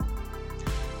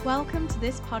Welcome to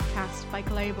this podcast by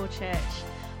Global Church.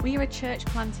 We are a church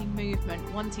planting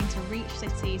movement wanting to reach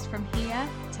cities from here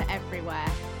to everywhere,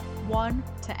 one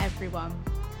to everyone.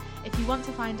 If you want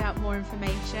to find out more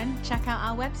information, check out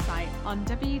our website on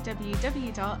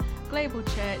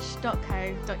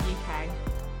www.globalchurch.co.uk.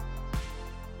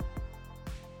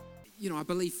 I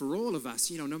believe for all of us,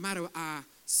 no matter our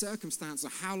circumstance or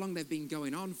how long they've been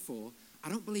going on for, I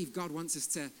don't believe God wants us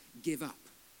to give up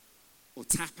or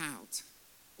tap out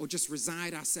or just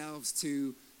resign ourselves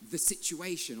to the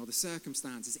situation or the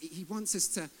circumstances. He wants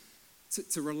us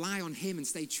to rely on Him and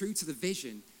stay true to the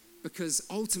vision, because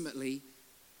ultimately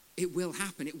it will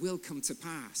happen. It will come to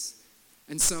pass.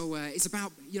 And so it's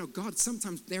about, God,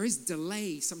 sometimes there is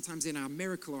delay sometimes in our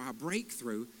miracle or our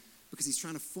breakthrough because He's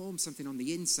trying to form something on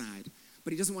the inside.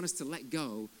 But He doesn't want us to let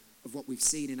go of what we've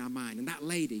seen in our mind. And that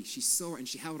lady, she saw it and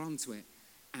she held on to it.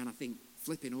 And I think,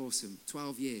 flipping awesome,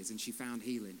 12 years, and she found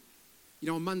healing.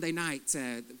 On Monday night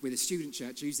with a student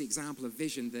church, I use the example of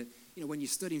vision that, when you're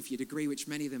studying for your degree, which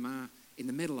many of them are in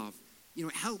the middle of,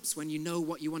 it helps when you know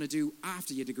what you want to do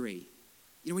after your degree.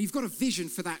 When you've got a vision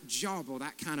for that job or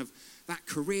that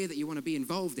career that you want to be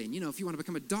involved in. If you want to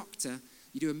become a doctor,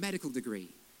 you do a medical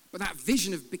degree. But that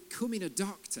vision of becoming a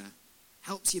doctor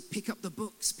helps you pick up the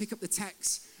books, pick up the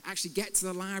texts, actually get to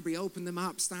the library, open them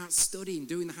up, start studying,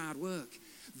 doing the hard work.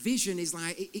 Vision is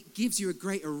like, it gives you a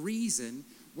greater reason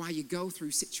why you go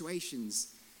through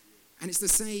situations. And it's the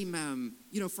same,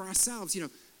 for ourselves.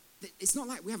 It's not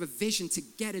like we have a vision to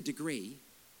get a degree,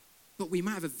 but we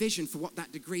might have a vision for what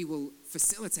that degree will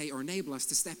facilitate or enable us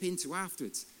to step into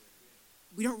afterwards.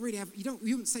 We don't really have, you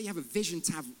wouldn't say you have a vision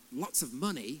to have lots of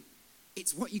money.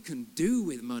 It's what you can do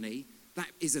with money that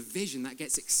is a vision that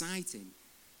gets exciting.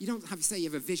 You don't have to say you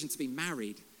have a vision to be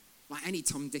married, like any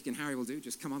Tom, Dick, and Harry will do.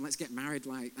 Just come on, let's get married,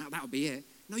 like that'll be it.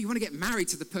 No, you want to get married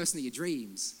to the person of your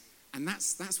dreams. And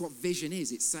that's what vision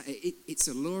is. It's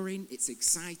alluring, it's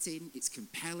exciting, it's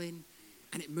compelling,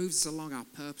 and it moves us along our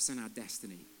purpose and our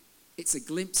destiny. It's a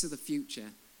glimpse of the future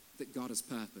that God has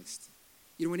purposed.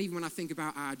 And even when I think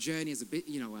about our journey as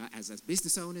as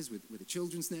business owners with a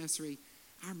children's nursery,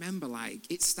 I remember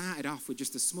it started off with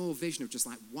just a small vision of just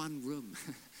one room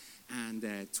and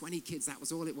 20 kids. That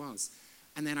was all it was.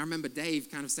 And then I remember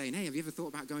Dave kind of saying, "Hey, have you ever thought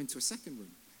about going to a second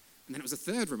room?" And then it was a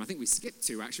third room. I think we skipped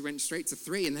 2, actually went straight to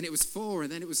 3, and then it was 4,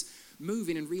 and then it was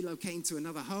moving and relocating to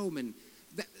another home. And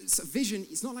so vision,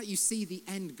 it's not like you see the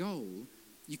end goal.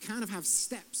 You kind of have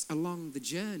steps along the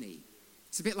journey.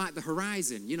 It's a bit like the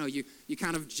horizon. You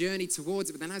kind of journey towards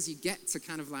it, but then as you get to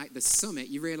kind of like the summit,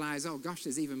 you realize, oh gosh,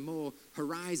 there's even more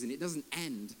horizon. It doesn't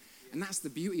end. And that's the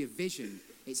beauty of vision.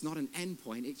 It's not an end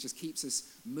point. It just keeps us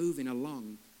moving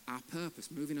along our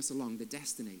purpose, moving us along the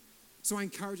destiny. So I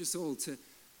encourage us all to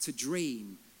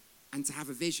dream and to have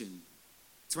a vision,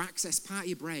 to access part of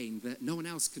your brain that no one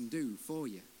else can do for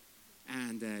you.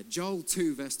 And Joel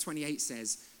 2 verse 28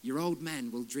 says, "Your old men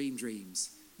will dream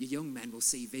dreams, your young men will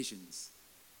see visions."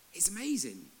 It's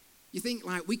amazing. You think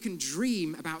we can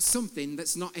dream about something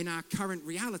that's not in our current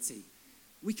reality.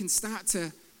 We can start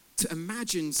to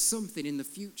imagine something in the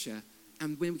future,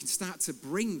 and when we can start to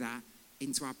bring that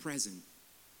into our present.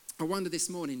 I wonder this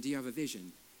morning, do you have a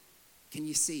vision? Can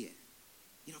you see it?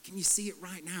 Can you see it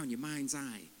right now in your mind's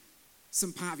eye?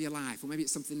 Some part of your life, or maybe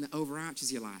it's something that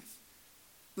overarches your life.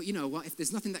 But you know what? If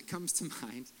there's nothing that comes to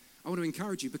mind, I want to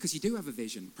encourage you, because you do have a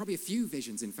vision, probably a few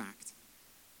visions, in fact.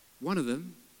 One of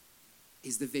them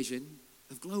is the vision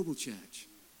of Global Church.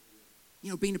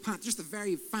 Being a part, just the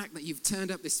very fact that you've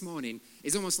turned up this morning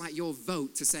is almost like your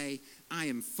vote to say, I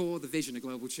am for the vision of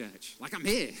Global Church. I'm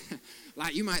here.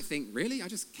 You might think, really? I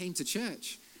just came to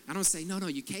church. I don't say, no,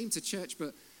 you came to church,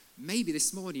 but maybe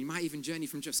this morning you might even journey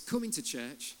from just coming to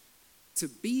church to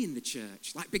being the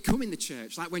church, becoming the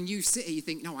church. When you sit here, you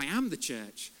think, no, I am the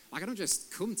church. I don't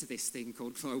just come to this thing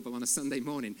called Global on a Sunday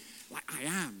morning. I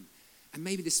am. And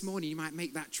maybe this morning you might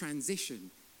make that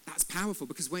transition. That's powerful,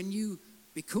 because when you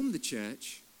become the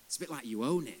church, it's a bit like you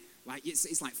own it.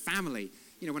 It's like family.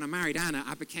 When I married Anna,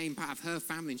 I became part of her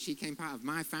family and she became part of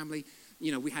my family.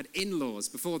 We had in-laws.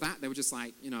 Before that, they were just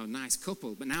nice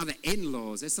couple. But now they're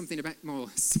in-laws. There's something a bit more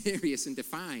serious and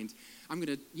defined. I'm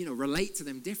going to, relate to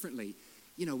them differently.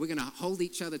 We're going to hold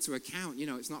each other to account.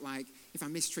 It's not like if I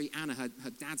mistreat Anna, her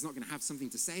dad's not going to have something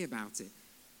to say about it.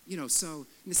 So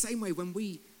in the same way, when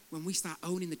we start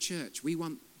owning the church, we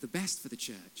want the best for the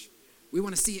church. We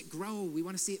want to see it grow. We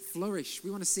want to see it flourish.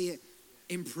 We want to see it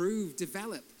improve,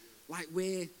 develop.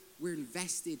 We're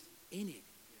invested in it.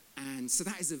 And so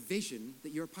that is a vision that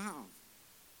you're a part of.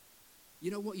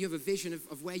 You have a vision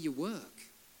of where you work.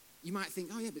 You might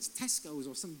think, oh yeah, but it's Tesco's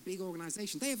or some big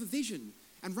organization. They have a vision.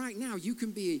 And right now, you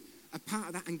can be a part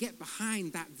of that and get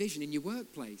behind that vision in your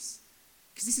workplace.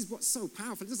 Because this is what's so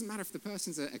powerful. It doesn't matter if the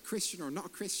person's a Christian or not a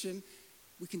Christian.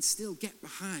 We can still get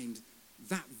behind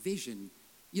that vision.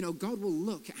 You know, God will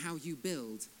look at how you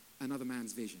build another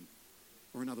man's vision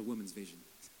or another woman's vision.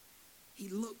 He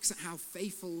looks at how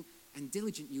faithful and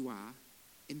diligent you are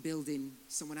in building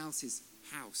someone else's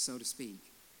house, so to speak.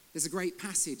 There's a great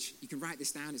passage. You can write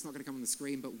this down. It's not going to come on the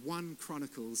screen, but 1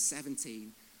 Chronicles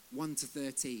 17, 1 to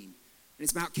 13. And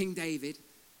it's about King David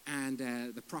and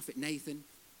the prophet Nathan.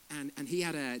 And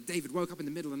David woke up in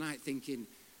the middle of the night thinking,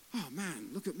 oh man,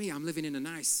 look at me. I'm living in a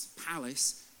nice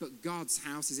palace, but God's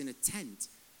house is in a tent.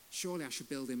 Surely I should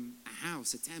build him a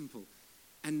house, a temple.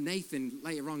 And Nathan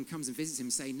later on comes and visits him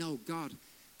saying, no, God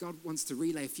wants to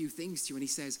relay a few things to you. And he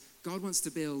says, God wants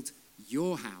to build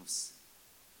your house.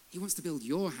 He wants to build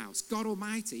your house. God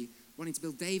Almighty wanting to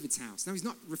build David's house. Now, he's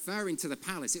not referring to the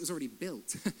palace. It was already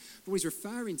built. But what he's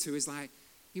referring to is like,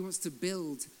 he wants to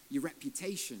build your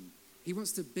reputation. He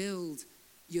wants to build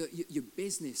your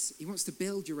business. He wants to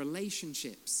build your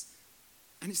relationships.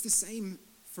 And it's the same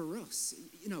for us.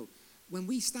 You know, when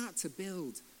we start to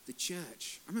build the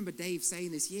church, I remember Dave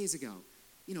saying this years ago,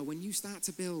 you know, when you start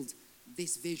to build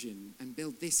this vision and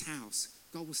build this house,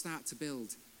 God will start to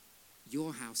build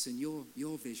your house and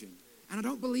your vision. And I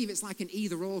don't believe it's like an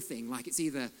either-or thing, like it's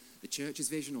either the church's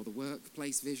vision or the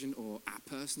workplace vision or our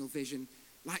personal vision.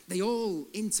 Like they all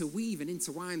interweave and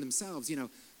intertwine themselves. You know,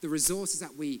 the resources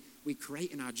that we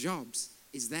create in our jobs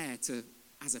is there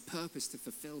as a purpose to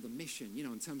fulfill the mission. You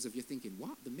know, in terms of you're thinking,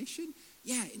 what, the mission?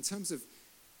 Yeah, in terms of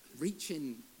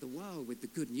reaching the world with the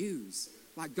good news.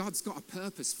 Like God's got a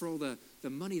purpose for all the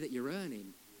money that you're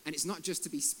earning. And it's not just to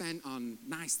be spent on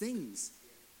nice things.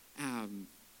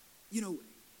 You know,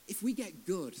 if we get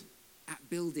good at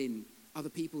building other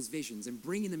people's visions and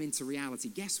bringing them into reality,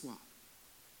 guess what?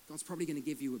 God's probably going to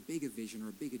give you a bigger vision or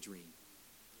a bigger dream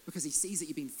because he sees that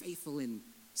you've been faithful in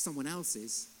someone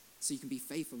else's, so you can be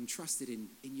faithful and trusted in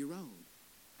your own.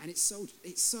 And it's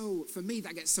so, for me,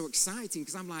 that gets so exciting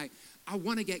because I'm like, I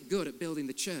want to get good at building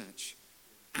the church.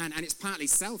 And it's partly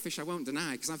selfish, I won't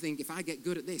deny, because I think if I get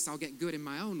good at this, I'll get good in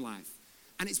my own life.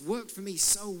 And it's worked for me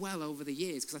so well over the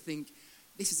years because I think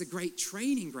this is a great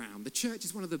training ground. The church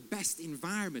is one of the best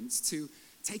environments to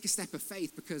take a step of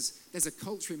faith because there's a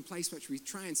culture in place which we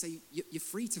try and say, you're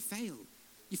free to fail.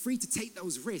 You're free to take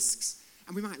those risks.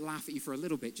 And we might laugh at you for a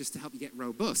little bit just to help you get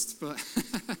robust, but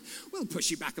we'll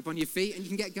push you back up on your feet and you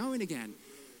can get going again.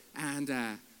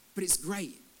 But it's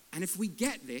great. And if we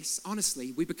get this,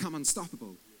 honestly, we become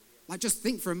unstoppable. Like just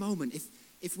think for a moment,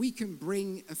 if we can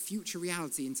bring a future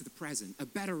reality into the present, a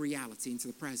better reality into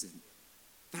the present,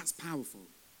 that's powerful.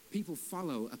 People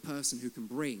follow a person who can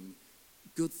bring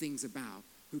good things about,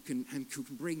 who can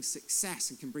bring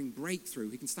success and can bring breakthrough,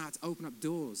 who can start to open up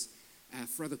doors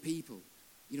for other people.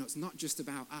 You know, it's not just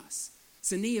about us.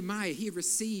 So Nehemiah, he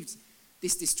received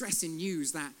this distressing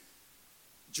news that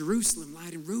Jerusalem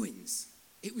lied in ruins.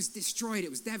 It was destroyed. It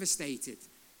was devastated.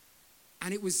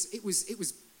 And it was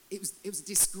a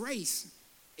disgrace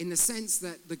in the sense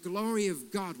that the glory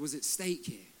of God was at stake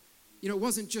here. You know, it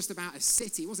wasn't just about a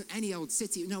city. It wasn't any old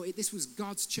city. No, this was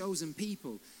God's chosen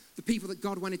people. The people that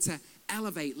God wanted to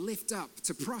elevate, lift up,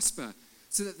 to prosper,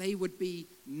 so that they would be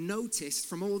noticed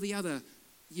from all the other,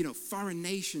 you know, foreign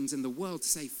nations in the world to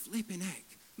say, flipping heck,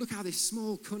 look how this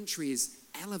small country is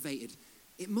elevated.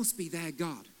 It must be their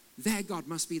God. Their God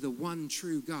must be the one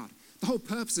true God. The whole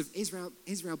purpose of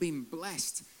Israel being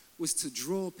blessed was to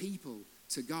draw people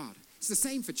to God. It's the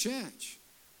same for church.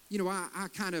 You know, our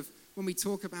kind of, when we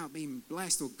talk about being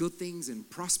blessed or good things and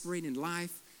prospering in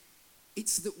life,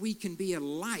 it's that we can be a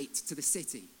light to the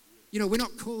city. You know, we're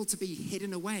not called to be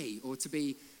hidden away or to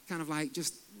be kind of like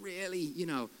just really, you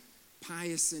know,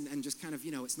 pious and just kind of,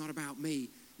 you know, it's not about me.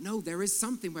 No, there is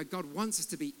something where God wants us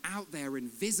to be out there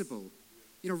and visible.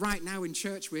 You know, right now in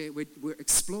church, we're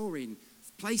exploring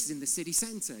places in the city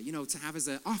centre, you know, to have as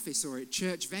an office or a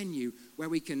church venue where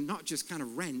we can not just kind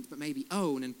of rent, but maybe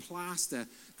own and plaster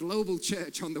Global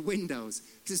Church on the windows.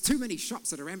 Because there's too many shops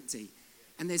that are empty.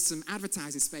 And there's some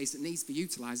advertising space that needs to be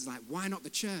utilised. It's like, why not the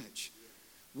church?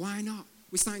 Why not?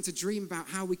 We're starting to dream about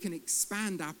how we can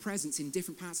expand our presence in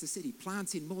different parts of the city,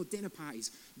 planting more dinner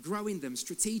parties, growing them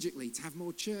strategically to have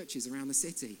more churches around the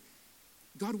city.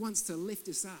 God wants to lift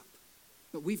us up,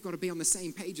 but we've got to be on the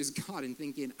same page as God and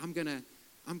thinking, I'm gonna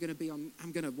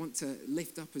want to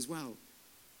lift up as well.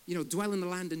 You know, dwell in the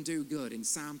land and do good in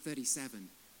Psalm 37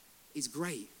 is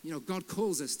great. You know, God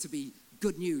calls us to be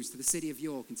good news to the city of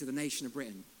York and to the nation of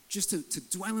Britain, just to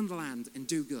dwell in the land and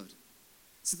do good.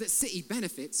 So that city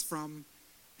benefits from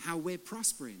how we're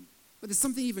prospering. But there's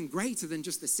something even greater than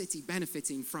just the city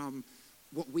benefiting from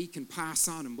what we can pass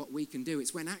on and what we can do.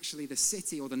 It's when actually the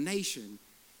city or the nation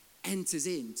enters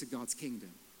into God's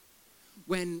kingdom.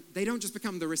 When they don't just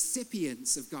become the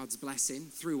recipients of God's blessing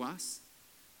through us,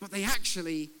 but they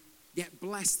actually get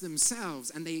blessed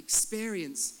themselves and they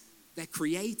experience their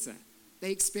creator.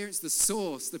 They experience the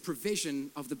source, the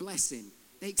provision of the blessing.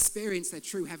 They experience their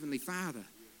true heavenly Father.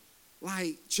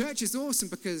 Like, church is awesome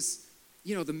because,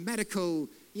 the medical,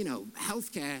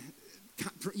 healthcare,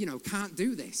 can't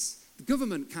do this. The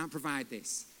government can't provide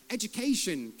this.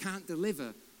 Education can't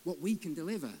deliver what we can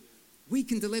deliver. We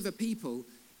can deliver people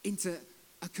into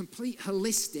a complete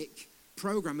holistic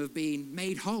program of being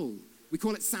made whole. We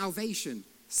call it salvation,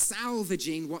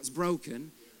 salvaging what's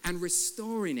broken and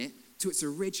restoring it to its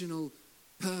original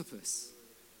purpose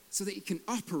so that it can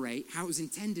operate how it was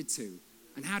intended to.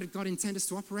 And how did God intend us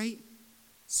to operate?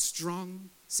 Strong,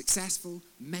 successful,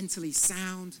 mentally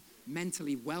sound,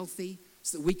 mentally wealthy,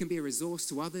 so that we can be a resource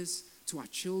to others, to our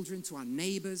children, to our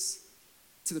neighbors,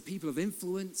 to the people of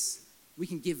influence. We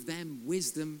can give them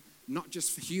wisdom, not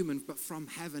just for human, but from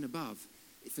heaven above,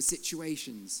 for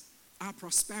situations. Our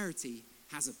prosperity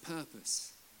has a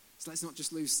purpose. So let's not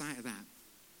just lose sight of that.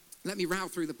 Let me rattle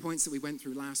through the points that we went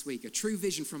through last week. A true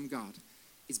vision from God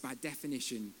is by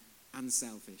definition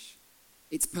unselfish.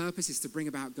 Its purpose is to bring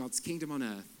about God's kingdom on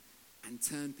earth and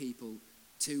turn people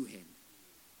to him.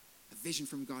 A vision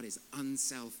from God is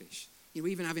unselfish.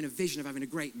 Even having a vision of having a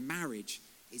great marriage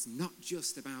is not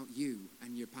just about you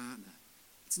and your partner.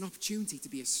 It's an opportunity to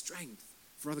be a strength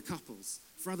for other couples,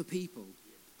 for other people,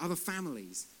 other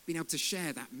families, being able to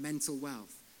share that mental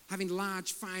wealth. Having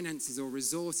large finances or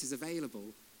resources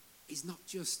available is not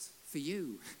just for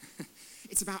you.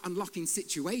 It's about unlocking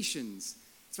situations.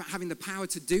 It's about having the power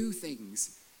to do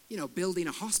things. Building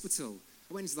a hospital.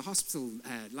 I went into the hospital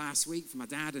last week for my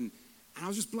dad, and I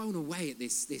was just blown away at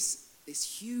this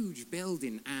huge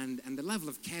building, and the level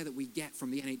of care that we get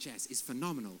from the NHS is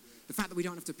phenomenal. The fact that we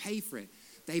don't have to pay for it.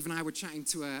 Dave and I were chatting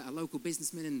to a local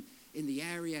businessman in the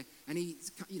area, and he's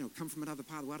come from another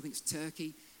part of the world, I think it's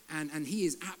Turkey, and he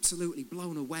is absolutely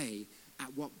blown away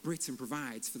at what Britain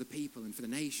provides for the people and for the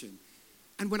nation.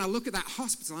 And when I look at that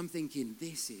hospital, I'm thinking,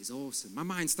 this is awesome. My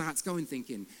mind starts going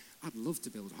thinking, I'd love to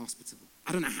build a hospital.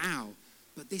 I don't know how,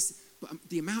 but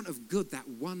the amount of good that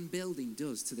one building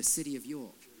does to the city of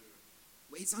York,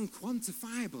 it's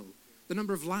unquantifiable. The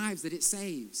number of lives that it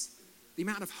saves, the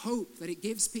amount of hope that it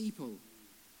gives people.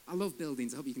 I love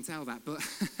buildings, I hope you can tell that, but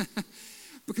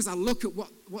because I look at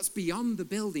what's beyond the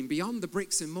building, beyond the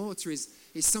bricks and mortar is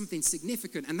something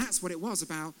significant. And that's what it was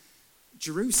about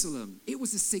Jerusalem. It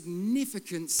was a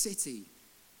significant city.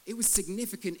 It was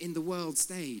significant in the world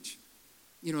stage.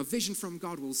 A vision from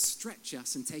God will stretch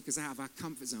us and take us out of our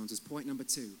comfort zones, as point number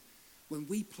 2. When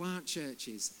we plant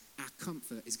churches, our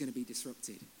comfort is going to be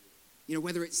disrupted.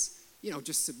 Whether it's,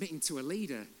 just submitting to a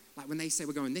leader, like when they say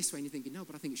we're going this way and you're thinking, no,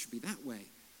 but I think it should be that way.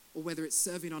 Or whether it's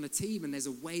serving on a team and there's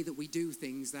a way that we do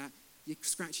things that you're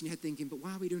scratching your head thinking, but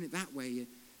why are we doing it that way?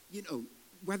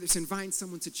 Whether it's inviting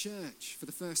someone to church for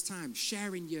the first time,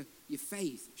 sharing your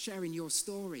faith, sharing your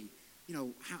story.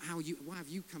 Why have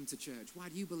you come to church? Why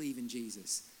do you believe in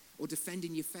Jesus? Or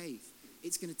defending your faith.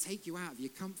 It's going to take you out of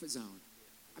your comfort zone.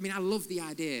 I love the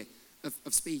idea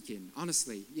of speaking,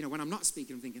 honestly. When I'm not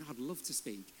speaking, I'm thinking, I'd love to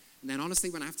speak. And then honestly,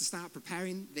 when I have to start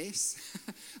preparing this,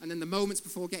 and then the moments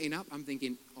before getting up, I'm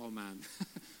thinking, oh man,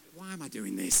 why am I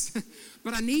doing this?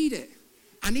 But I need it.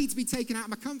 I need to be taken out of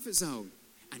my comfort zone.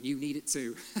 And you need it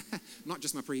too. Not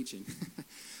just my preaching.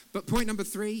 But point number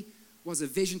 3 was a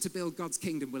vision to build God's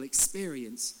kingdom will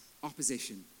experience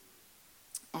opposition.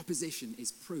 Opposition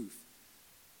is proof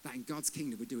that in God's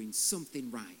kingdom we're doing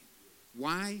something right.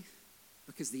 Why?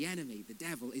 Because the enemy, the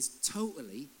devil, is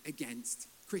totally against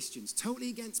Christians, totally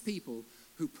against people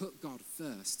who put God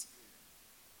first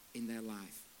in their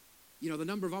life. The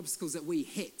number of obstacles that we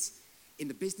hit in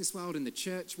the business world, in the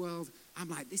church world, I'm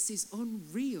like, this is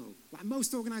unreal. Like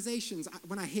most organizations,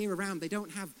 when I hear around, they don't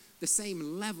have the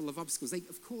same level of obstacles.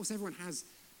 Of course, everyone has,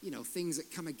 things that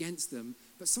come against them,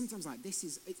 but sometimes like this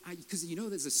is, because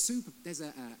there's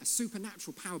a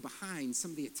supernatural power behind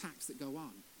some of the attacks that go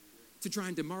on to try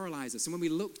and demoralize us. And when we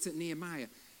looked at Nehemiah,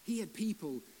 he had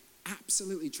people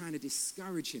absolutely trying to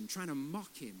discourage him, trying to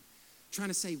mock him, trying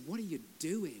to say, what are you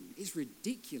doing? It's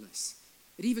ridiculous.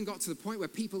 It even got to the point where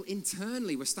people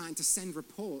internally were starting to send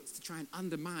reports to try and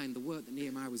undermine the work that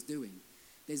Nehemiah was doing.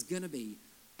 There's going to be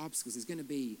obstacles. There's going to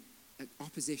be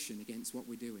opposition against what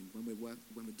we're doing when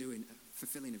we're doing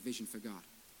fulfilling a vision for God.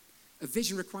 A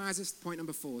vision requires us, point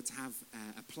number 4, to have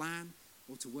a plan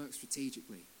or to work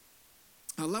strategically.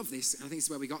 I love this, and I think this is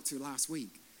where we got to last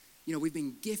week. You know, we've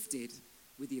been gifted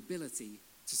with the ability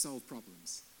to solve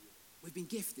problems. We've been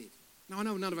gifted. Now, I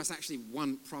know none of us actually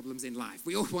want problems in life.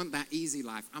 We all want that easy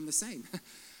life. I'm the same.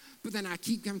 But then I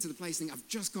keep coming to the place thinking, I've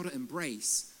just got to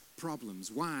embrace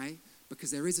problems. Why?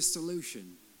 Because there is a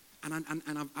solution. And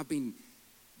I've been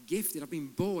gifted, I've been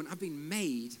born, I've been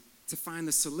made to find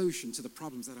the solution to the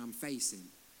problems that I'm facing.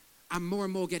 I'm more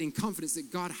and more getting confidence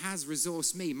that God has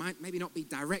resourced me. Might maybe not be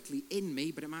directly in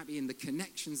me, but it might be in the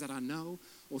connections that I know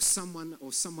or someone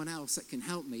else that can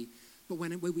help me. But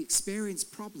when we experience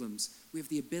problems, we have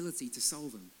the ability to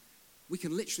solve them. We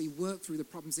can literally work through the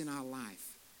problems in our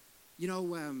life. You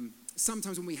know,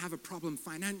 sometimes when we have a problem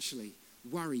financially,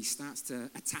 worry starts to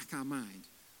attack our mind.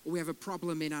 Or we have a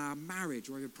problem in our marriage,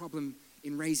 or we have a problem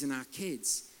in raising our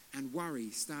kids, and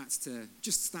worry starts to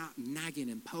just start nagging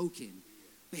and poking.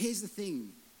 But here's the thing,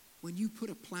 when you put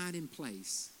a plan in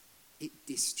place, it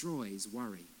destroys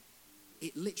worry.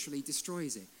 It literally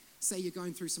destroys it. Say you're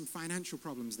going through some financial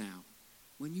problems now.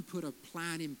 When you put a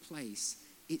plan in place,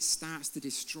 it starts to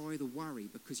destroy the worry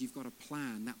because you've got a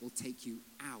plan that will take you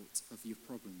out of your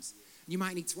problems. You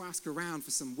might need to ask around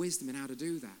for some wisdom in how to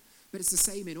do that. But it's the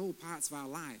same in all parts of our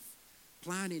life.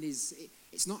 Planning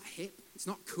it's not hip, it's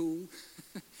not cool.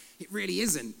 It really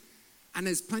isn't. And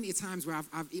there's plenty of times where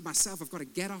I've got to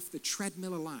get off the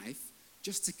treadmill of life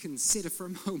just to consider for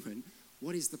a moment,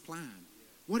 what is the plan?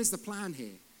 What is the plan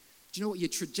here? Do you know what? Your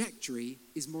trajectory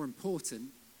is more important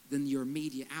than your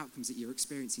immediate outcomes that you're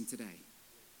experiencing today.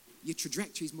 Your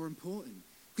trajectory is more important.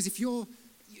 Because if you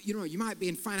might be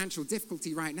in financial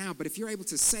difficulty right now, but if you're able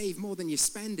to save more than you're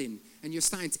spending and you're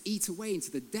starting to eat away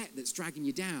into the debt that's dragging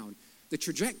you down, the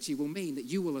trajectory will mean that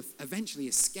you will eventually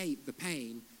escape the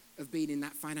pain of being in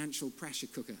that financial pressure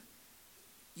cooker.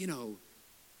 You know,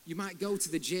 you might go to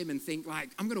the gym and think like,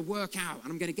 I'm going to work out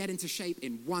and I'm going to get into shape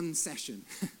in one session.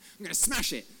 I'm going to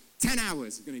smash it, 10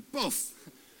 hours, I'm going to be buff.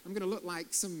 I'm going to look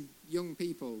like some young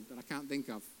people that I can't think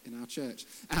of in our church.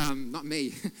 Not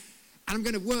me. And I'm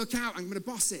going to work out, I'm going to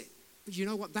boss it. But you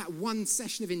know what? That one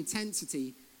session of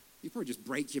intensity, you probably just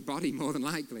break your body more than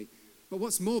likely. But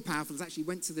what's more powerful is actually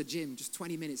went to the gym just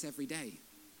 20 minutes every day.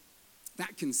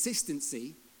 That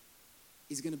consistency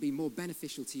is going to be more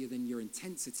beneficial to you than your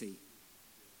intensity.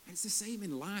 And it's the same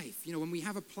in life. You know, when we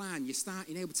have a plan, you're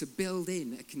starting able to build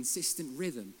in a consistent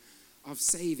rhythm of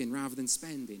saving rather than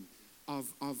spending, of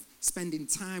spending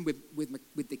time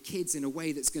with the kids in a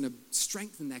way that's going to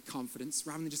strengthen their confidence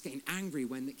rather than just getting angry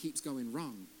when it keeps going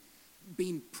wrong.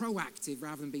 Being proactive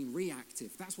rather than being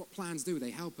reactive. That's what plans do. They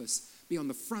help us be on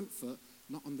the front foot,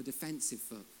 not on the defensive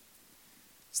foot.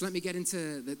 So let me get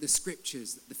into the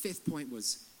scriptures. The fifth point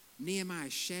was Nehemiah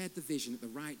shared the vision at the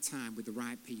right time with the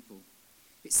right people.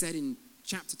 It said in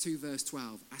chapter 2, verse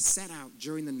 12, I set out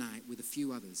during the night with a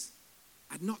few others.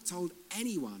 I'd not told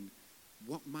anyone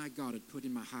what my God had put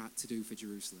in my heart to do for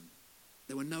Jerusalem.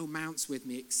 There were no mounts with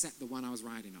me except the one I was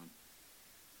riding on.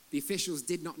 The officials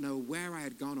did not know where I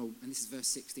had gone, and this is verse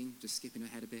 16, just skipping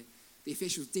ahead a bit. The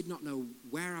officials did not know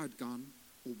where I had gone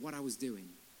or what I was doing,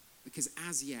 because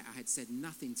as yet I had said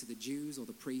nothing to the Jews or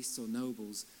the priests or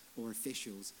nobles or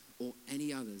officials or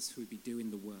any others who would be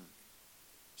doing the work.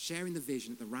 Sharing the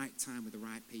vision at the right time with the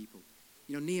right people.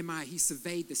 You know, Nehemiah, he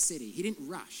surveyed the city. He didn't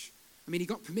rush. I mean, he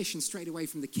got permission straight away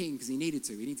from the king because he needed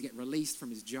to. He needed to get released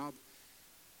from his job.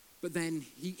 But then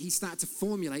he started to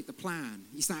formulate the plan.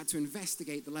 He started to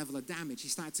investigate the level of damage. He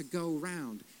started to go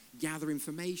around, gather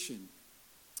information.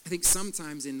 I think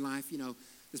sometimes in life, you know,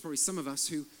 there's probably some of us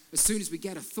who, as soon as we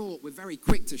get a thought, we're very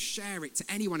quick to share it to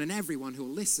anyone and everyone who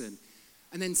will listen.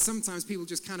 And then sometimes people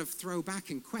just kind of throw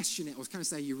back and question it or kind of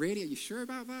say, are you sure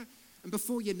about that? And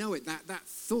before you know it, that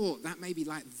thought, that maybe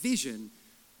like vision,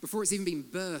 before it's even been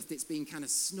birthed, it's been kind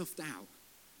of snuffed out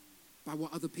by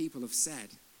what other people have said.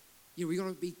 You know, we've got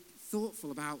to be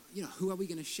thoughtful about, you know, who are we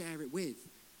going to share it with?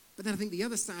 But then I think the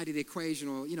other side of the equation,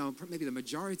 or, you know, maybe the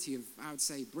majority of, I would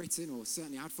say, Britain, or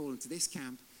certainly I'd fall into this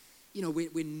camp, you know,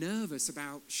 we're nervous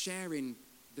about sharing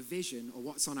the vision or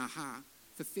what's on our heart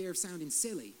for fear of sounding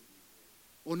silly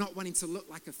or not wanting to look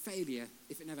like a failure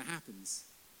if it never happens.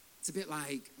 It's a bit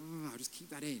like, I'll just keep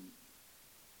that in.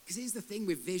 Because here's the thing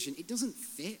with vision, it doesn't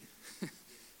fit.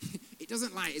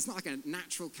 It's not like a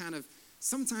natural kind of,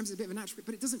 sometimes it's a bit of a natural,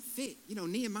 but it doesn't fit. You know,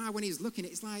 Nehemiah, when he was looking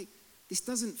at it, it's like, this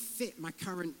doesn't fit my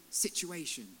current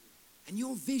situation. And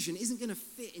your vision isn't going to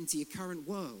fit into your current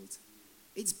world.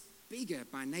 It's bigger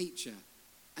by nature.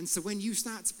 And so when you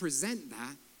start to present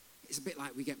that, it's a bit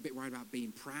like we get a bit worried about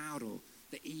being proud or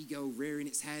the ego rearing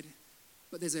its head.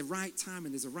 But there's a right time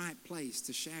and there's a right place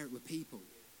to share it with people.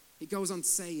 It goes on to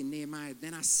say in Nehemiah,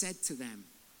 then I said to them,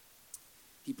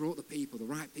 he brought the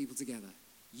right people together.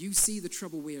 You see the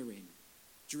trouble we're in.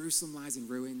 Jerusalem lies in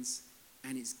ruins,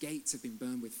 and its gates have been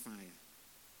burned with fire.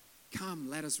 Come,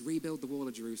 let us rebuild the wall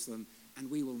of Jerusalem,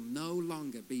 and we will no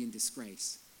longer be in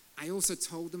disgrace. I also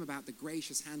told them about the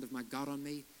gracious hand of my God on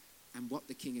me and what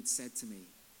the king had said to me.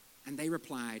 And they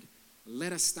replied,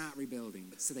 let us start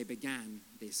rebuilding. So they began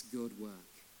this good work.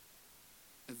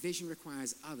 A vision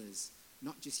requires others,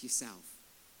 not just yourself.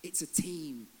 It's a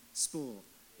team sport.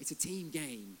 It's a team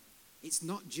game. It's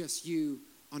not just you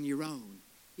on your own.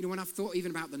 You know, when I've thought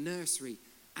even about the nursery,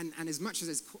 and as much as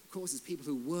there's, of course, there's people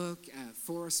who work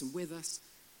for us and with us,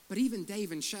 but even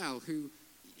Dave and Shell, who,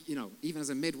 you know, even as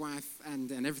a midwife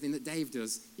and everything that Dave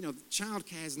does, you know,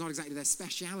 childcare is not exactly their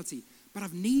speciality, but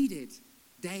I've needed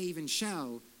Dave and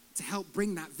Shell to help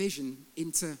bring that vision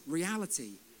into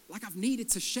reality. Like I've needed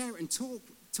to share it and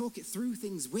talk it through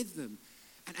things with them.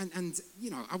 And you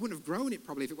know, I wouldn't have grown it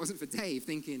probably if it wasn't for Dave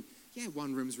thinking, yeah,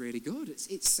 one room's really good.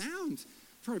 It's sound.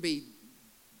 Probably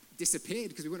disappeared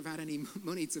because we wouldn't have had any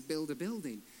money to build a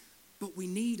building. But we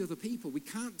need other people. We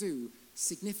can't do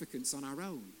significance on our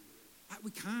own. Like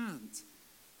we can't.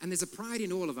 And there's a pride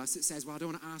in all of us that says, well, I don't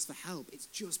want to ask for help. It's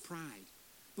just pride.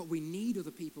 But we need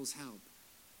other people's help.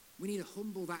 We need to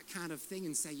humble that kind of thing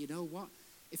and say, you know what?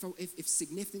 If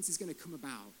significance is going to come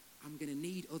about, I'm going to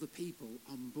need other people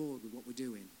on board with what we're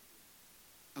doing.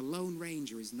 A lone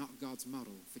ranger is not God's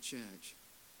model for church.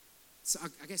 So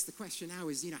I guess the question now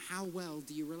is, you know, how well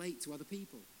do you relate to other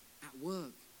people at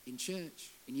work, in church,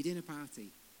 in your dinner party?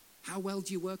 How well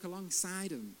do you work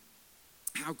alongside them?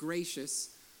 How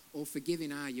gracious or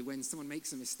forgiving are you when someone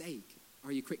makes a mistake?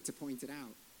 Are you quick to point it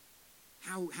out?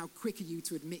 How quick are you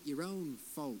to admit your own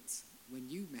fault when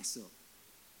you mess up?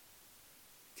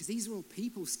 Because these are all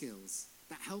people skills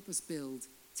that help us build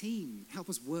team, help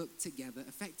us work together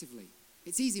effectively.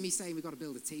 It's easy me saying we've got to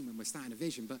build a team when we're starting a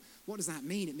vision, but what does that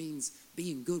mean? It means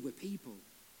being good with people.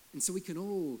 And so we can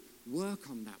all work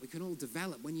on that. We can all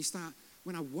develop. When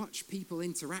I watch people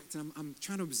interact, and I'm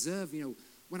trying to observe, you know,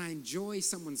 when I enjoy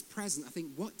someone's presence, I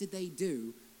think, what did they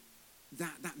do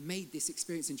that made this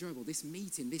experience enjoyable? This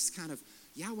meeting, this kind of,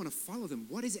 yeah, I want to follow them.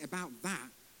 What is it about that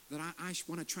I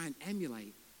want to try and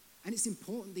emulate? And it's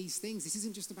important, these things. This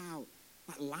isn't just about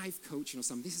like life coaching or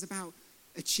something. This is about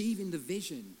achieving the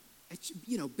vision.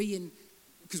 You know,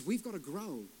 because we've got to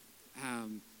grow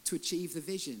to achieve the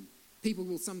vision. People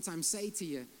will sometimes say to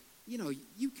you, you know,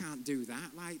 you can't do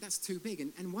that. Like, that's too big.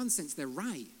 And in one sense, they're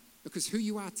right. Because who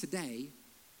you are today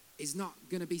is not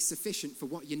going to be sufficient for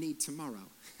what you need tomorrow.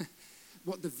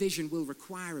 What the vision will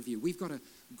require of you. We've got to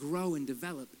grow and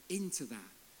develop into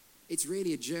that. It's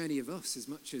really a journey of us as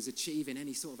much as achieving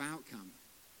any sort of outcome.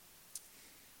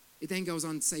 It then goes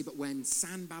on to say, but when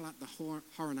Sanballat the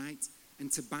Horonite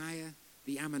and Tobiah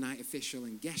the Ammonite official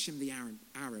and Geshem the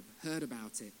Arab heard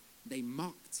about it, they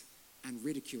mocked and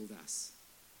ridiculed us.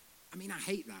 I mean, I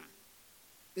hate that.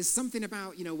 There's something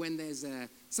about, you know, when there's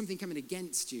something coming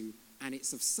against you and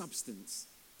it's of substance.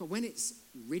 But when it's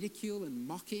ridicule and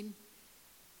mocking,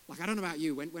 like, I don't know about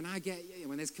you, when I get, you know,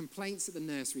 when there's complaints at the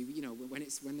nursery, you know,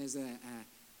 when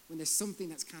there's something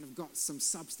that's kind of got some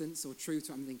substance or truth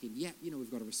to it, I'm thinking, yep, you know,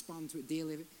 we've got to respond to it, deal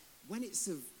with it. When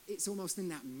it's almost in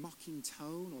that mocking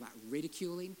tone or that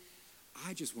ridiculing,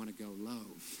 I just want to go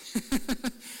low.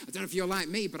 I don't know if you're like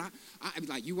me, but I'm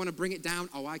like, you want to bring it down?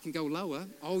 Oh, I can go lower.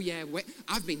 Oh, yeah,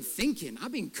 I've been thinking.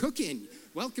 I've been cooking.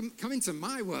 Welcome, come into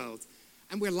my world.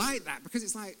 And we're like that because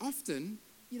it's like often,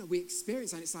 you know, we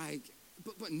experience and it's like,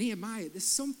 but Nehemiah, there's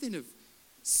something of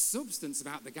substance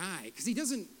about the guy because he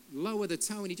doesn't lower the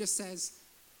tone. He just says,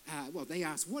 well, they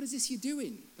asked, what is this you're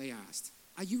doing? They asked,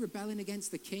 are you rebelling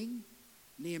against the king?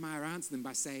 Nehemiah answered them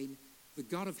by saying, the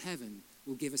God of heaven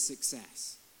will give us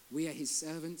success. We are his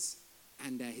servants,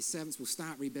 and his servants will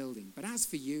start rebuilding. But as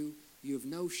for you, you have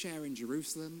no share in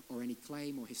Jerusalem or any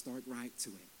claim or historic right to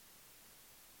it.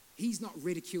 He's not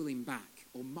ridiculing back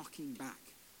or mocking back.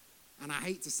 And I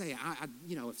hate to say it,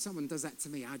 you know, if someone does that to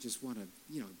me, I just want to,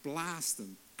 you know, blast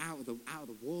them out of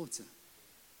the water.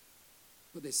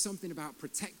 But there's something about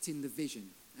protecting the vision.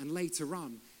 And later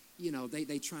on, you know,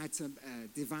 they tried to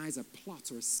devise a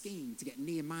plot or a scheme to get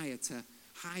Nehemiah to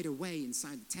hide away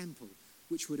inside the temple,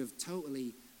 which would have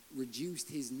totally reduced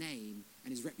his name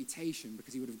and his reputation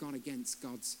because he would have gone against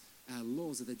God's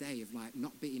laws of the day of like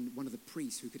not being one of the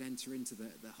priests who could enter into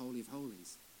the Holy of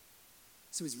Holies.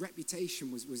 So his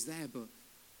reputation was there, but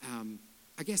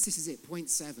I guess this is it, point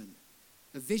 7.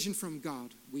 A vision from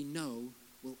God we know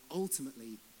will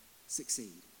ultimately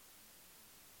succeed.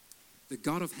 The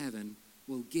God of heaven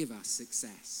will give us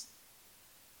success.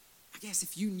 I guess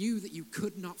if you knew that you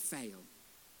could not fail,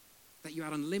 that you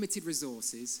had unlimited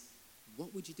resources,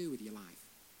 what would you do with your life?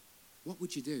 What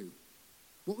would you do?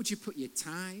 What would you put your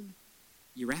time,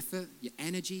 your effort, your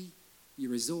energy,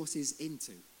 your resources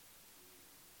into?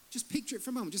 Just picture it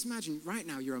for a moment. Just imagine right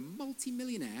now you're a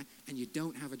multi-millionaire and you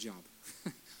don't have a job.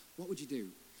 What would you do?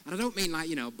 And I don't mean like,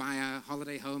 buy a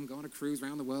holiday home, go on a cruise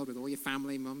around the world with all your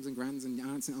family, mums and grands and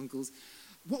aunts and uncles.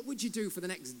 What would you do for the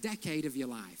next decade of your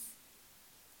life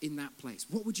in that place?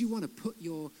 What would you want to put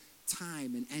your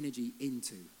time and energy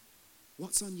into?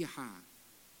 What's on your heart?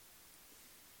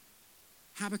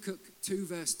 Habakkuk 2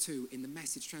 verse 2 in the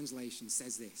Message translation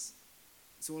says this.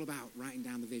 It's all about writing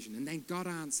down the vision. And then God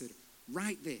answered,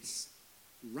 write this.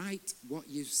 Write what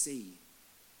you see.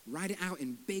 Write it out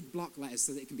in big block letters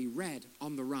so that it can be read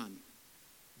on the run.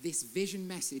 This vision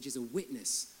message is a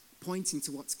witness pointing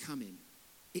to what's coming.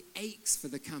 It aches for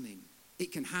the coming.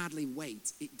 It can hardly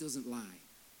wait. It doesn't lie.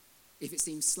 If it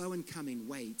seems slow in coming,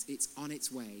 wait. It's on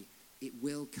its way. It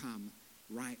will come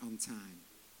right on time.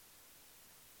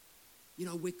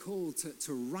 We're called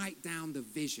to write down the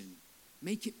vision.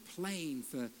 Make it plain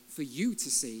for you to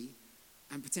see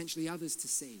and potentially others to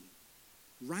see.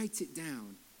 Write it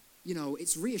down.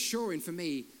 It's reassuring for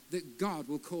me that God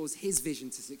will cause his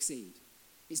vision to succeed.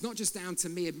 It's not just down to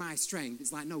me and my strength.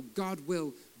 It's like, no, God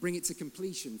will bring it to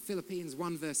completion. Philippians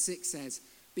 1 verse 6 says,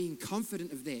 being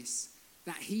confident of this,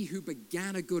 that he who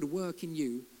began a good work in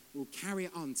you will carry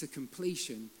it on to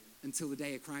completion until the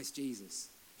day of Christ Jesus.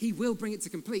 He will bring it to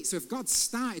complete. So if God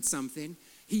started something,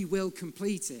 he will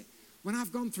complete it. When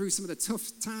I've gone through some of the tough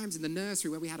times in the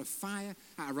nursery where we had a fire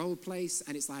at our old place,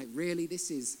 and it's like, really, this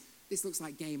looks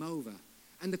like game over.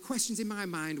 And the questions in my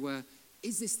mind were,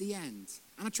 is this the end?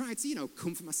 And I tried to,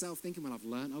 comfort myself thinking, well, I've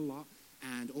learned a lot,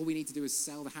 and all we need to do is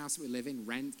sell the house that we live in,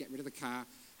 rent, get rid of the car,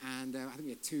 and I think we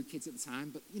had 2 kids at the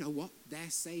time, but you know what? They're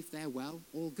safe, they're well,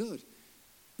 all good.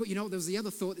 But there was the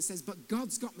other thought that says, but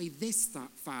God's got me this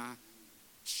far.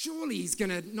 Surely he's going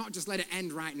to not just let it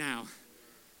end right now.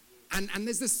 And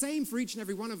there's the same for each and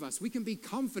every one of us. We can be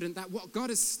confident that what God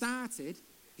has started,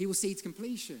 he will see to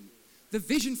completion. The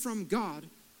vision from God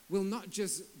will not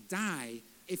just die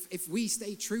if we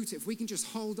stay true to it, if we can just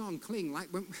hold on, cling. Like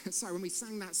when we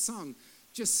sang that song,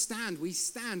 just stand. We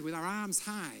stand with our arms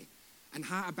high and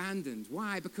heart abandoned.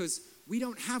 Why? Because we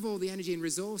don't have all the energy and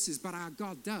resources, but our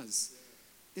God does.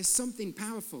 There's something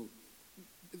powerful.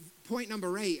 Point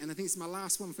number 8, and I think it's my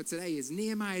last one for today, is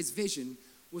Nehemiah's vision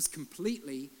was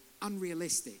completely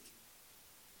unrealistic.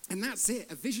 And that's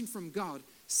it. A vision from God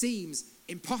seems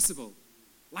impossible,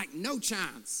 like no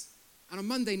chance. And on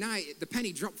Monday night, the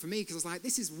penny dropped for me because I was like,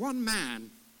 this is one man,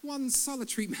 one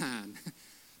solitary man,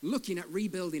 looking at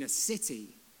rebuilding a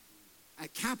city, a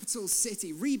capital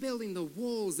city, rebuilding the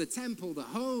walls, the temple, the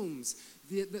homes,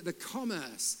 the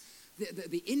commerce,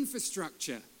 the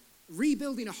infrastructure,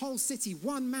 rebuilding a whole city,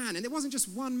 one man. And it wasn't just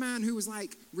one man who was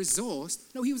like resourced.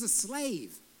 No, he was a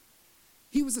slave.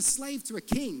 He was a slave to a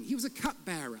king. He was a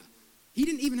cupbearer. He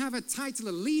didn't even have a title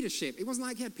of leadership. It wasn't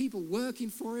like he had people working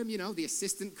for him, the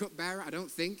assistant cupbearer, I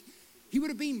don't think. He would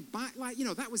have been,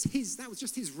 that was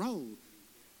just his role.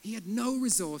 He had no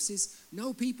resources,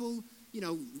 no people,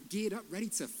 geared up, ready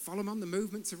to follow him on the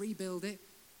movement to rebuild it.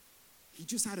 He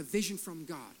just had a vision from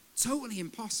God. Totally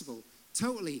impossible,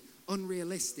 totally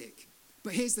unrealistic.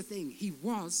 But here's the thing, he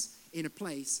was in a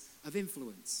place of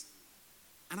influence.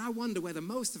 And I wonder whether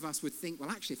most of us would think, well,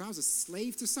 actually, if I was a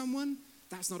slave to someone,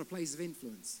 that's not a place of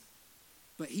influence.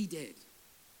 But he did.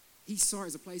 He saw it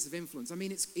as a place of influence. I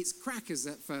mean, it's crackers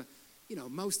that for,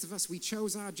 most of us, we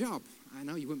chose our job. I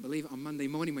know you wouldn't believe it on Monday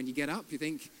morning when you get up. You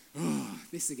think, oh,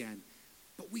 this again.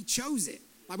 But we chose it.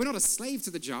 Like, we're not a slave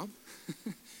to the job.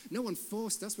 No one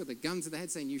forced us with a gun to the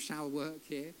head saying, you shall work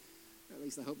here. At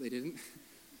least I hope they didn't.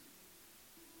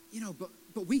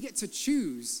 But we get to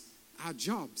choose our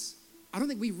jobs. I don't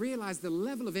think we realize the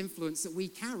level of influence that we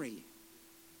carry.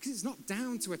 Because it's not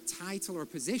down to a title or a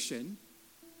position.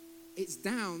 It's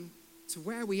down to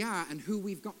where we are and who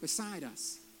we've got beside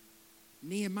us.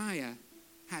 Nehemiah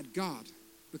had God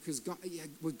because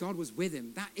God was with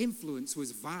him. That influence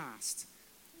was vast.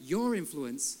 Your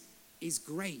influence is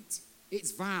great.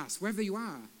 It's vast, wherever you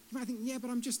are. You might think, yeah,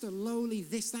 but I'm just a lowly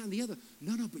this, that, and the other.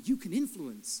 No, but you can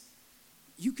influence.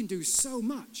 You can do so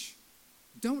much.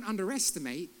 Don't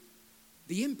underestimate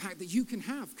the impact that you can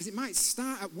have, because it might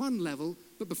start at one level,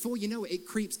 but before you know it, it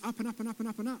creeps up and up and up and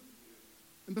up and up.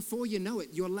 And before you know it,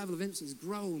 your level of influence has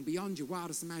grown beyond your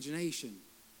wildest imagination.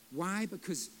 Why?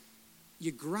 Because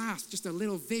you grasp just a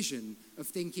little vision of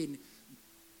thinking,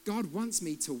 God wants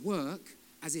me to work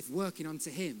as if working unto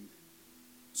him.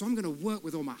 So I'm going to work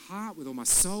with all my heart, with all my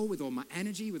soul, with all my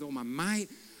energy, with all my might.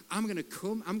 I'm going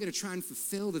to try and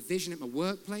fulfill the vision at my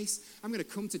workplace. I'm going to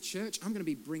come to church. I'm going to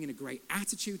be bringing a great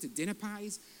attitude to dinner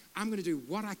parties. I'm going to do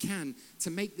what I can to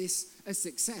make this a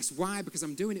success. Why? Because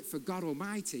I'm doing it for God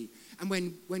Almighty. And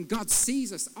when God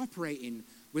sees us operating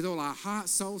with all our heart,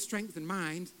 soul, strength, and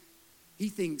mind, he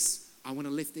thinks, I want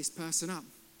to lift this person up.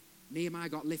 Nehemiah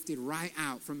got lifted right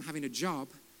out from having a job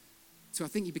to, I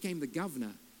think he became the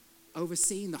governor,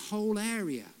 overseeing the whole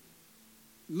area,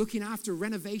 looking after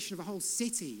renovation of a whole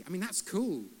city. I mean, that's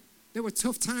cool. There were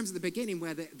tough times at the beginning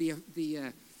where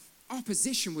the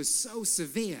opposition was so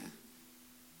severe.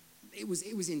 It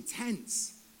was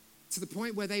intense, to the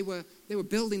point where they were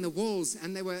building the walls,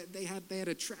 and they had their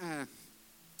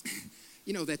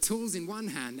tools in one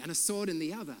hand and a sword in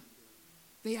the other.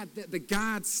 They had the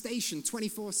guards stationed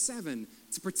 24/7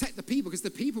 to protect the people, because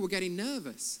the people were getting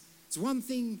nervous. It's one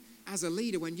thing as a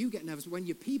leader when you get nervous, but when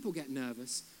your people get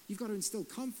nervous, you've got to instill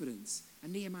confidence.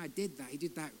 And Nehemiah did that. He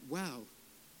did that well.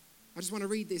 I just want to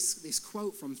read this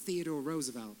quote from Theodore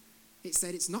Roosevelt. It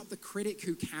said, "It's not the critic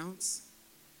who counts,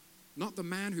 not the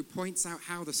man who points out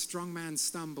how the strong man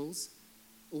stumbles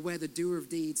or where the doer of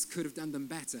deeds could have done them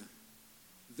better.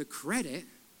 The credit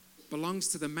belongs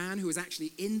to the man who is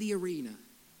actually in the arena,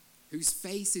 whose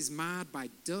face is marred by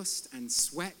dust and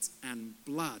sweat and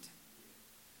blood,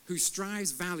 who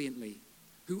strives valiantly,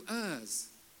 who errs,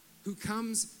 who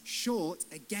comes short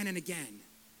again and again,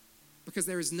 because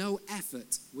there is no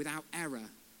effort without error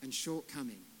and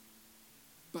shortcoming.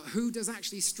 But who does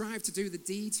actually strive to do the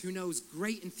deeds, who knows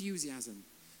great enthusiasm,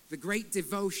 the great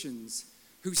devotions,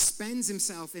 who spends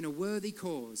himself in a worthy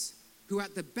cause, who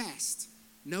at the best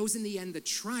knows in the end the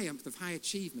triumph of high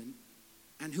achievement,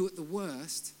 and who at the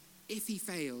worst, if he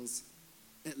fails,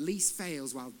 at least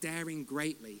fails while daring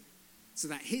greatly, so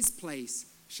that his place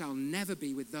shall never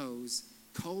be with those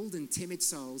cold and timid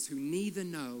souls who neither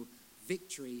know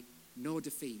victory nor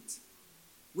defeat."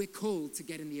 We're called to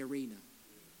get in the arena.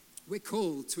 We're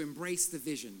called to embrace the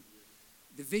vision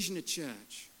of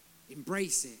church.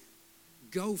 Embrace it.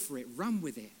 Go for it. Run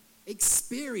with it.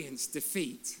 Experience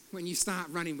defeat when you start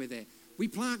running with it. We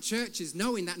plant churches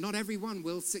knowing that not everyone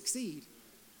will succeed.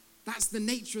 That's the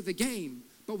nature of the game,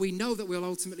 but we know that we'll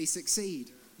ultimately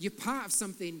succeed. You're part of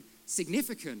something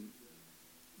significant.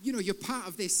 You know, you're part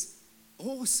of this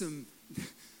awesome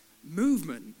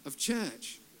movement of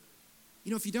church. You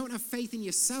know, if you don't have faith in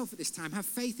yourself at this time, have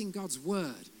faith in God's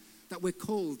word, that we're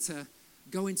called to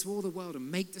go into all the world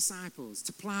and make disciples,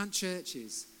 to plant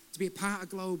churches, to be a part of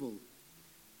global.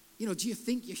 You know, do you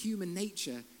think your human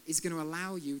nature is going to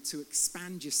allow you to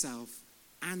expand yourself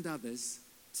and others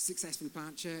to successfully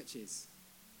plant churches?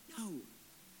 No.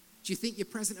 Do you think your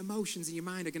present emotions in your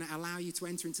mind are going to allow you to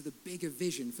enter into the bigger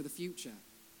vision for the future?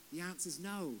 The answer is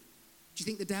no. Do you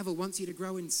think the devil wants you to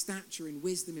grow in stature, in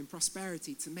wisdom, in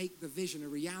prosperity, to make the vision a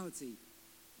reality?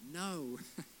 No.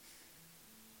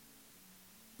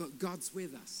 But God's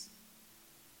with us.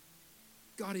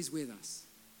 God is with us.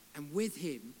 And with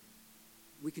him,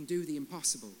 we can do the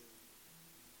impossible.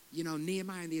 You know,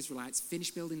 Nehemiah and the Israelites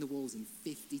finished building the walls in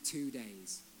 52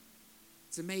 days.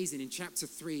 It's amazing. In chapter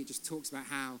 3, it just talks about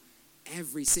how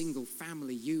every single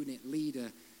family unit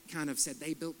leader kind of said,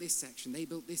 they built this section, they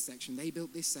built this section, they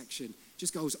built this section.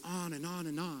 Just goes on and on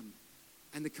and on.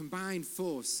 And the combined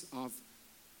force of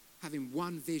having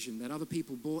one vision that other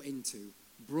people bought into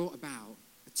brought about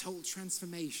a total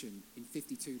transformation in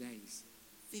 52 days.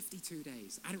 52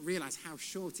 days. I didn't realize how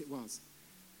short it was.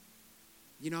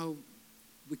 You know,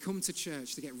 we come to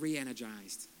church to get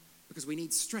re-energized because we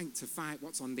need strength to fight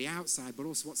what's on the outside, but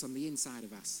also what's on the inside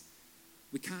of us.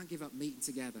 We can't give up meeting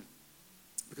together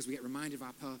because we get reminded of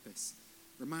our purpose,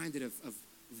 reminded of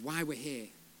why we're here,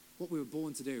 what we were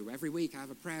born to do. Every week I have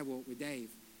a prayer walk with Dave,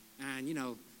 and, you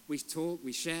know, we talk,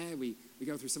 we share, we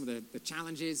go through some of the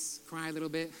challenges, cry a little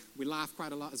bit, we laugh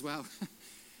quite a lot as well.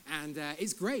 And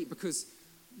it's great because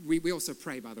we also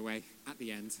pray, by the way, at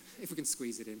the end, if we can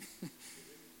squeeze it in.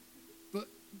 But,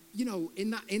 you know, in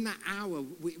that hour,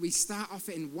 we start off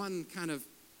in one kind of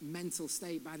mental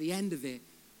state. By the end of it,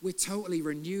 we're totally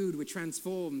renewed, we're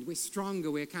transformed, we're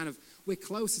stronger, we're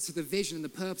closer to the vision and the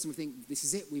purpose, and we think, this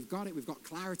is it, we've got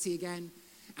clarity again.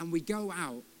 And we go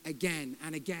out again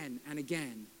and again and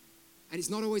again. And it's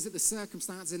not always that the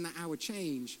circumstances in that hour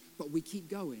change, but we keep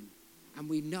going. And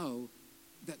we know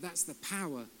that that's the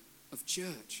power of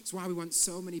church. It's why we want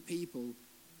so many people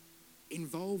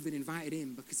involved and invited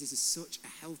in, because this is such a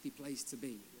healthy place to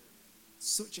be.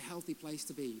 Such a healthy place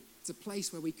to be. It's a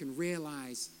place where we can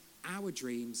realize our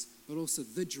dreams, but also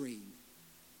the dream.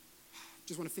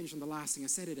 Just want to finish on the last thing. I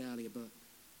said it earlier, but,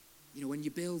 you know, when you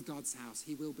build God's house,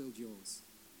 he will build yours.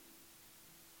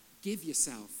 Give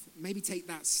yourself. Maybe take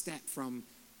that step from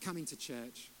coming to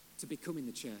church to becoming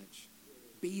the church.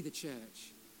 Be the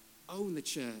church. Own the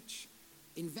church.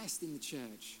 Invest in the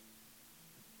church.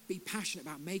 be passionate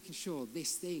about making sure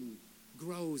this thing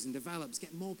grows and develops.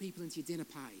 Get more people into your dinner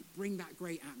party. Bring that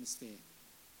great atmosphere.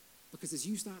 Because as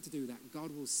you start to do that,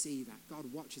 God will see that.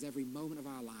 God watches every moment of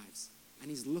our lives. And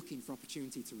he's looking for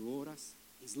opportunity to reward us.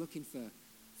 He's looking for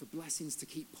blessings to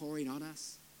keep pouring on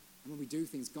us. And when we do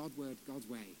things God's word, God's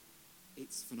way,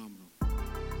 it's phenomenal.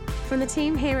 From the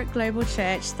team here at Global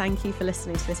Church, thank you for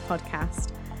listening to this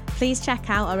podcast. Please check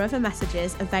out our other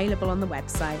messages available on the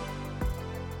website.